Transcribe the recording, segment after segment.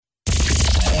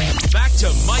Back to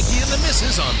Mikey and the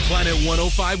Missus on Planet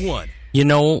 105.1. You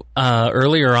know,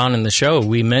 earlier on in the show,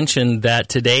 we mentioned that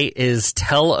today is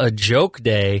Tell a Joke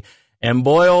Day. And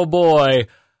boy, oh boy,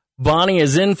 Bonnie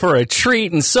is in for a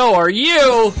treat, and so are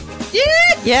you.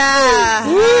 Yeah.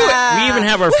 We even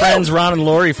have our friends Ron and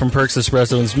Lori from Perks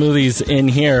Espresso and Smoothies in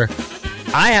here.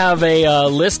 I have a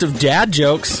list of dad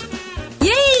jokes.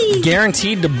 Yay!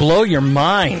 Guaranteed to blow your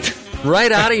mind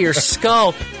right out of your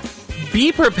skull.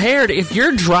 Be prepared. If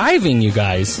you're driving, you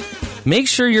guys, make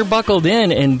sure you're buckled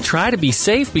in and try to be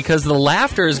safe because the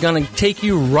laughter is going to take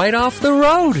you right off the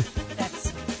road.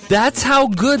 That's how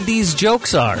good these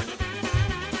jokes are.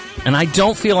 And I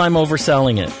don't feel I'm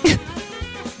overselling it.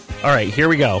 All right, here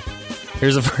we go.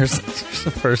 Here's the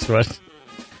first one.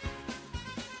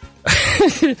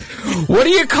 What do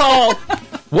you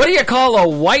call a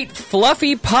white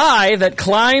fluffy pie that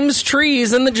climbs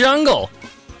trees in the jungle?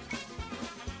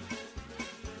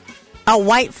 A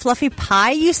white fluffy pie,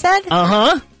 you said?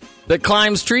 Uh-huh. That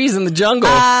climbs trees in the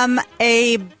jungle.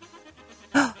 A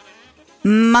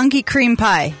monkey cream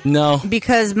pie. No.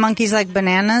 Because monkeys like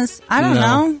bananas? I don't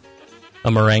know.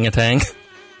 A orangutan.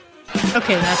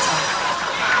 Okay, that's all.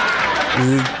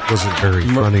 It wasn't very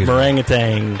funny.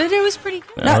 Orangutan. But it was pretty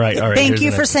good. All right. Thank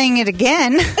you for saying it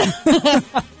again. Well,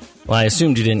 I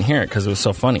assumed you didn't hear it because it was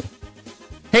so funny.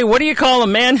 Hey, what do you call a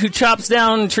man who chops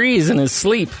down trees in his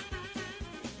sleep?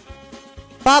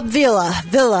 Bob Villa.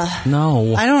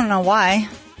 No. I don't know why.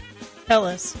 Tell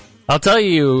us. I'll tell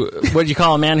you what you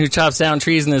call a man who chops down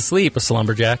trees in his sleep, a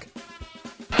slumberjack.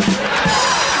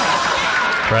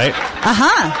 Right?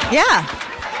 Uh-huh. Yeah.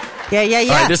 Yeah. All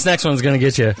right, this next one's going to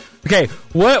get you. Okay,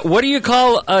 what do you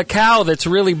call a cow that's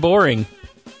really boring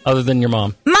other than your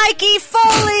mom? Mikey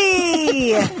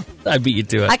Foley! I beat you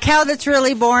to it. A cow that's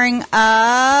really boring.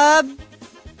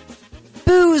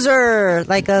 Boozer.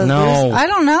 Like a... No. I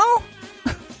don't know.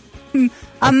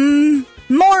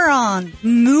 Moron.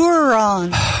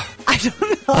 I don't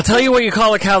know. I'll tell you what you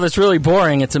call a cow that's really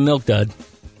boring. It's a milk dud.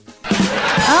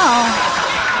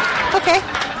 Oh. Okay.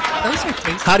 Those are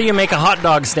tasty. How do you make a hot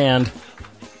dog stand?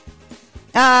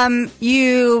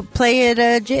 You play it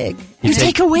a jig. You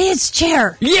take away its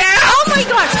chair. Yeah! Oh my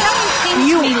gosh, that one came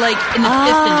to me like an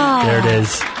epiphany. There it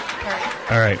is.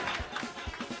 All right.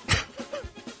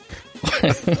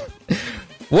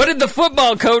 What did the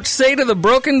football coach say to the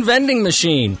broken vending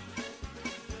machine?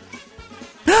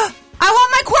 I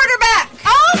want my quarterback.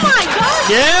 Oh my gosh.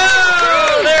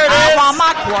 Yeah! There it is. I want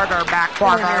my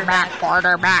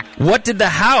quarterback. What did the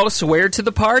house wear to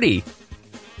the party?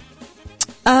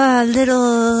 A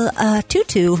little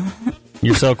tutu.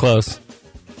 You're so close.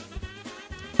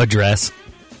 A dress.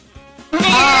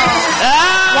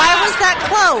 Why was that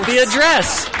close? The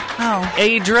address. Oh.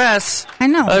 A dress. I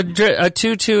know. A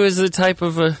tutu is the type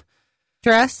of a...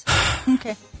 Dress?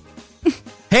 Okay.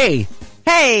 Hey.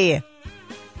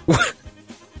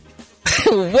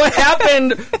 What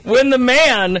happened when the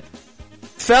man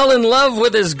fell in love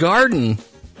with his garden?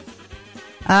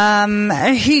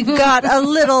 He got a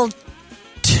little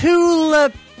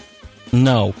tulip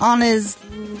No. on his...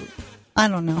 I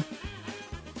don't know.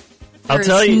 I'll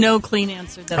tell you. No clean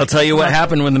answer. I'll tell you what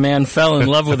happened when the man fell in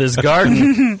love with his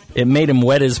garden. It made him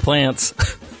wet his plants.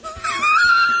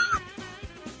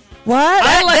 What?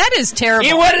 That is terrible.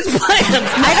 He wet his plants.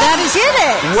 I don't get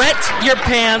it. Wet your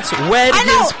pants, wet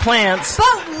his plants.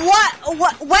 But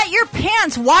what? Wet your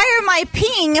pants? Why am I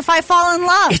peeing if I fall in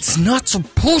love? It's not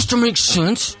supposed to make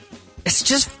sense. It's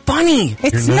just funny.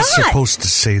 It's You're not supposed to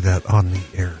say that on the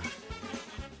air.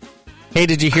 Hey,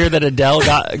 did you hear that Adele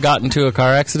got into a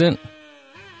car accident?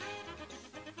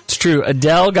 It's true.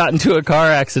 Adele got into a car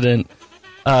accident.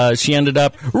 She ended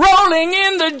up rolling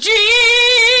in the Jeep.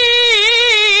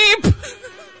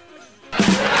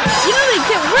 You know, they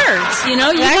get worse. You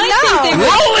know, you I might know. think they were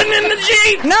Rolling in the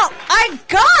Jeep. No, I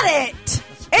got it.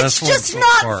 It's Best one just so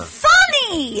not far.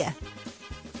 funny. All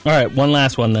right, one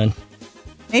last one then.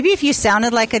 Maybe if you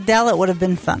sounded like Adele, it would have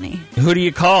been funny. Who do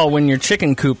you call when your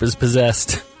chicken coop is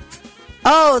possessed?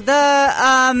 Oh,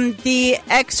 the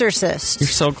Exorcist. You're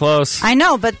so close. I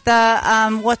know, but the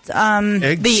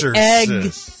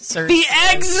Exorcist. The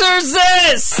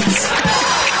Exorcist!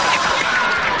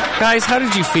 Guys, how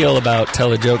did you feel about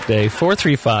Tell a Joke Day?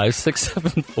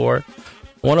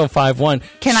 435-674-1051.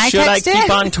 Can I Should text I keep it?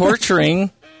 on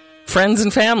torturing friends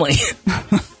and family?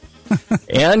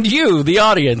 And you, the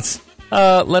audience.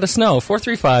 Let us know.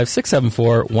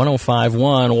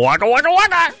 435-674-1051. Waka, waka,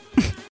 waka!